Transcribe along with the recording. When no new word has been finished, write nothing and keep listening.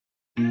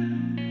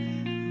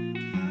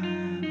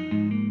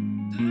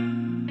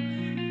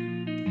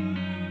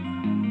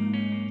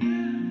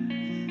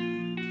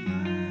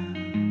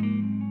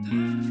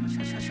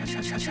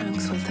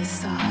Trunks with the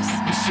sauce.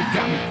 This shit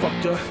got me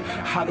fucked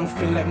up, I don't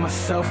feel like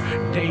myself.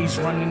 Days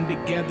running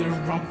together,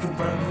 I'm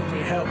forever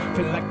in hell.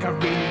 Feel like I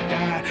really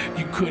died,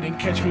 you couldn't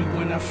catch me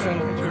when I fell.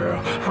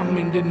 Girl, I'm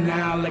in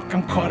denial, like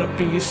I'm caught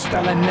up in your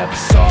spell. I never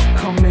saw it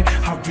coming,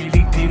 I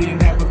really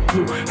didn't have a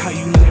clue. How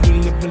you let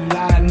me live a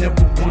lie,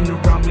 never one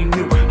around me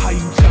knew. How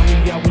you tell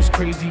me I was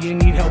crazy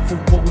and need help for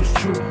what was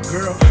true.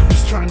 Girl,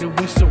 was trying to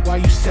win, so why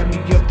you set me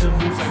up to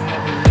lose? I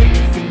never laid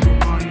a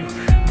finger on you,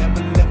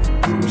 never left a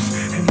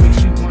bruise. It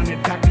makes me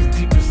wanna die, cause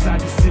deep inside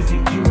this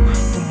isn't you.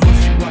 For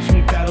months you watched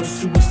me battle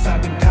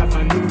suicide and tie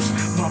my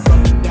noose. My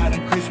brother died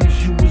on Christmas,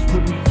 you was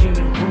with me in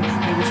the room.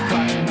 They was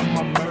plotting on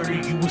my murder,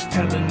 you was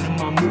telling them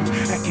my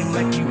moves. Acting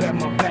like you had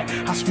my back,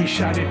 I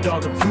screenshotted all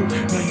the proof.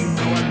 Now you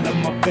know I love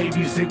my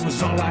babies, it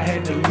was all I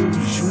had to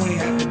lose. You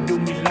ain't have to do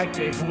me like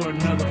that for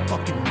another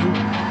fucking dude.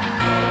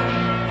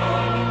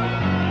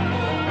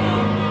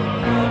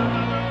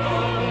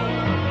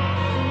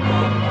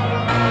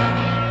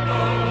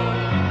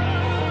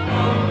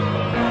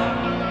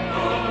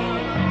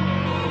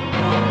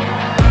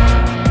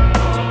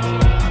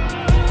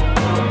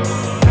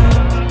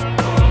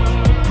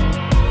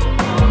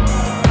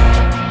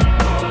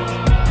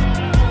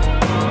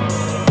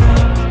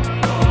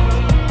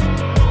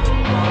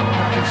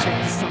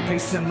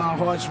 And my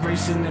heart's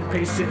racing and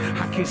pacing.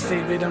 I can't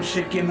save it, I'm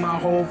shaking, my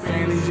whole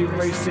family's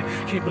erasing.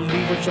 Can't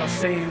believe what y'all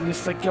saying,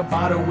 it's like y'all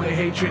bottle with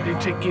hatred. They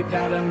take it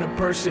out on the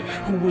person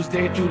who was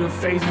there through the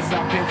phases.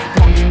 I've been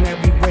wrong in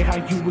every way, how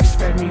you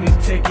expect me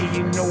to take it?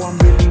 You know I'm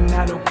really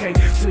not okay,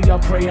 so y'all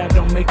pray I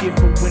don't make it.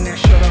 But when that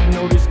shut up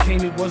notice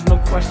came, it was no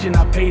question,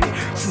 I paid it.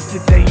 Since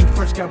the day you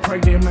first got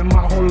pregnant, man,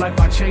 my whole life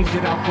I changed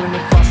it. I went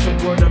across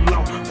the world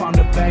alone, found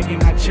a bag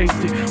and I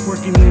chased it.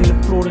 Working in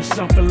the Florida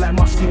sun, feel like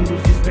my skin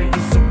was just begging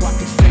so I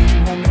could save you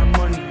on that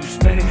money. You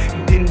spent it,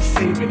 you didn't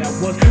save it. I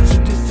was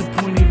so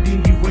disappointed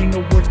in you, ain't no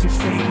words can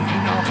say it. You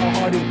know how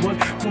hard it was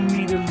for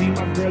me to leave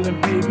my girl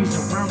and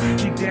babies around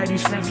your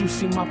daddy's friends who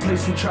see my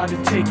place and try to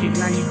take it.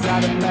 Now you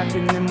got them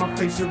laughing in my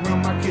face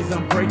around my kids,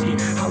 I'm breaking.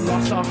 I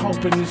lost all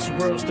hope in this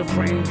world, still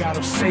praying God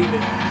will save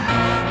it.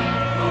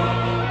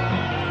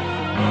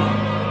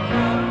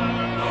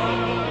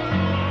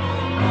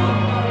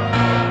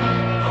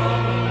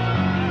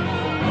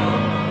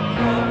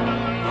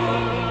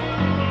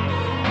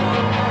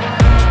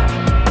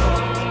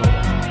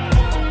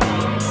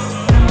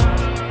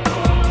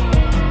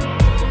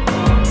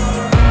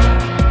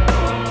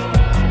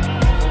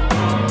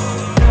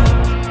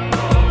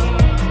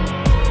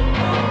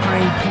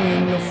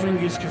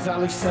 Cause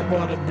I'll accept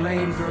all the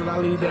blame. Girl,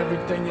 I'll eat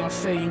everything y'all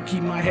say and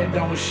keep my head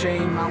down with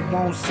shame. I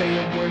won't say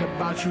a word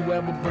about you,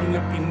 ever bring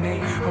up your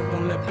name. I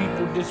won't let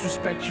people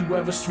disrespect you,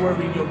 ever swerve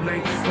in your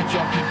lane. What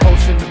y'all keep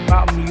posting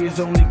about me is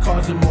only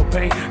causing more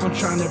pain. I'm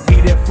trying to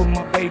be there for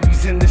my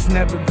babies and it's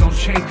never gonna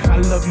change. I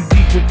love you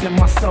deep within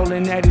my soul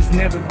and that is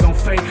never gonna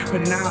fade.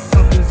 But now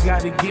something's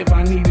gotta give,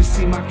 I need to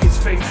see my kid's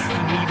face.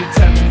 I need to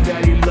tell him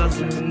that he loves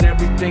him and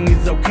everything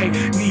is okay.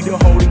 Need to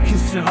hold and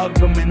kiss and hug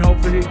him and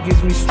hope that it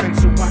gives me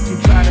strength so I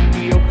can try to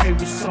be okay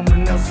with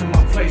someone else in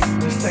my place.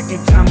 The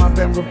second time I've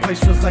been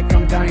replaced feels like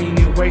I'm dying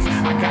in waste.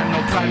 I got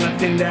no pride,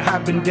 nothing that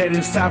I've been dead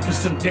inside for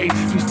some days.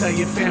 Please tell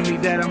your family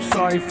that I'm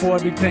sorry for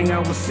everything I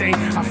was saying.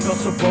 I felt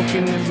so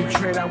broken and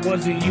betrayed, I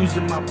wasn't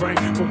using my brain.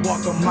 But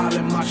walk a mile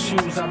in my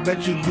shoes, I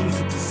bet you lose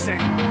it the same.